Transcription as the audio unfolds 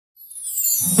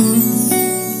ਅੱਖੀਆਂ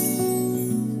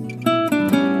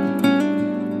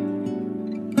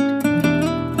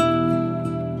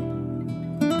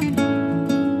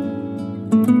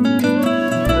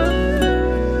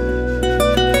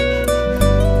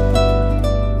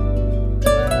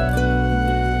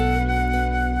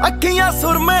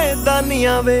ਸੁਰਮੇ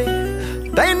ਦਾਨੀਆਂ ਵੇ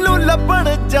ਤੈਨੂੰ ਲੱਭਣ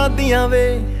ਜਾਂਦੀਆਂ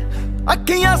ਵੇ।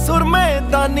 ਅੱਖੀਆਂ ਸੁਰਮੇ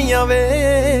ਦਾਨੀਆਂ ਵੇ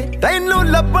ਤੈਨੂੰ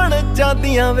ਲੱਭਣ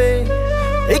ਜਾਂਦੀਆਂ ਵੇ।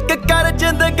 ਇੱਕ ਕਰ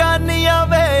ਜ਼ਿੰਦਗਾਨੀਆਂ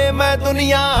ਵੇ ਮੈਂ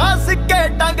ਦੁਨੀਆ ਹੱਸ ਕੇ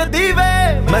ਟੰਗਦੀ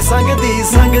ਵੇ। ਮੈਂ ਸੰਗਦੀ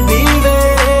ਸੰਗਦੀ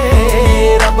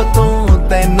ਵੇ ਰੱਬ ਤੋਂ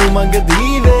ਤੈਨੂੰ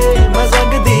ਮੰਗਦੀ ਵੇ। ਮੈਂ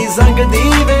ਸੰਗਦੀ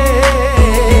ਸੰਗਦੀ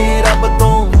ਵੇ ਰੱਬ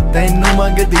ਤੋਂ ਤੈਨੂੰ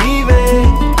ਮੰਗਦੀ ਵੇ।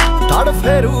 ਤੜ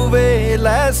ਫੇਰੂ ਵੇ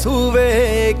ਲੈ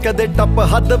ਸੂਵੇ ਕਦੇ ਟੱਪ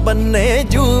ਹੱਦ ਬੰਨੇ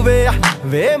ਜੂਵੇ।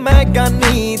 ਵੇ ਮੈਂ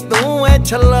ਗਾਨੀ ਤੂੰ ਐ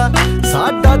ਛੱਲਾ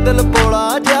ਸਾਡਾ ਦਿਲ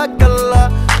ਬੋਲਾ ਜਾ ਕੱਲਾ।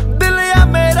 ਦਿਲ ਆ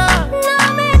ਮੇਰਾ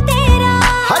ਨਾਮ ਹੈ ਤੇਰਾ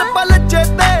ਹਰ ਪਲ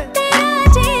ਚੇਤੇ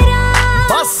ਤੇਰਾ ਚਿਹਰਾ।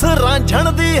 ਬਸ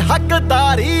ਰਾਂਝਣ ਦੀ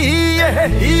ਹੱਕਦਾਰੀ ਇਹ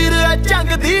ਹੀਰ ਐ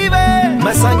ਚੰਗਦੀ ਵੇ।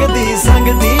 ਮੈਂ ਸੰਗਦੀ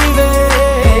ਸੰਗਦੀ ਵੇ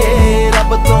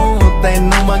ਰੱਬ ਤੋਂ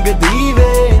ਤੈਨੂੰ ਮੰਗਦੀ ਵੇ।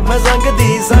 ਮੈਂ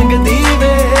ਸੰਗਦੀ ਸੰਗਦੀ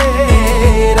ਵੇ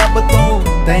ਰੱਬ ਤੋਂ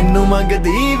ਤੈਨੂੰ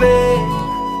ਮੰਗਦੀ ਵੇ।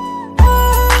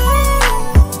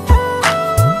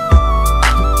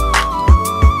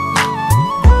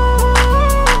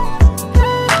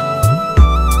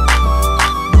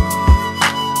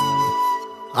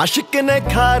 ਆਸ਼ਿਕ ਨੇ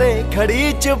ਖਾਰੇ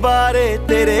ਖੜੀ ਚਬਾਰੇ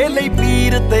ਤੇਰੇ ਲਈ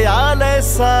ਪੀਰ ਤੇ ਆਲੇ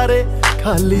ਸਾਰੇ।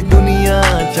 ਖਾਲੀ ਦੁਨੀਆ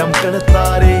ਚਮਕਣ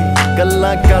ਤਾਰੇ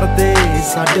ਗੱਲਾਂ ਕਰਦੇ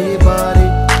ਸਾਡੇ ਬਾਰੇ।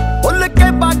 ਭੁੱਲ ਕੇ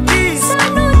ਬਾਕੀ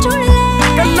ਸਾਨੂੰ ਚੁਣ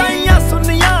ਲੈ ਗੱਲਾਂ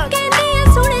ਸੁਣੀਆਂ ਕਹਿੰਦੀਆਂ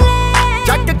ਸੁਣ ਲੈ।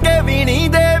 ਚੱਕ ਕੇ ਵੀਣੀ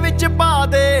ਦੇ ਵਿੱਚ ਪਾ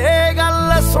ਦੇ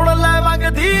ਗੱਲ ਸੁਣ ਲੈ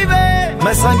ਵਗਦੀ ਵੇ।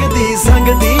 ਮੈਂ ਸੰਗਦੀ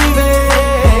ਸੰਗਦੀ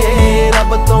ਵੇ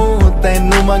ਰੱਬ ਤੋਂ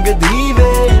ਤੈਨੂੰ ਮੰਗਦੀ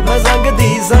ਵੇ। ਮੈਂ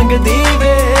ਸੰਗਦੀ ਸੰਗਦੀ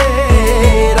ਵੇ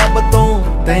ਰੱਬ ਤੋਂ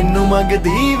ਤੈਨੂੰ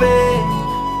ਮੰਗਦੀ ਵੇ।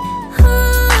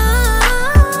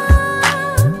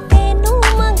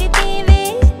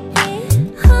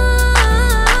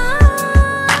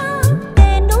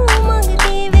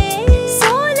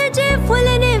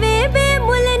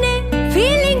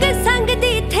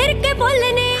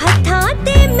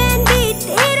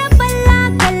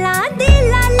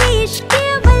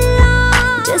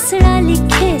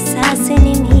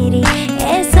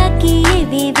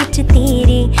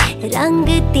 रंग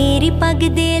तेरी पग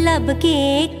दे लब के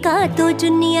का तो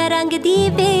जुनिया रंग दी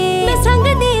वे। मैं संग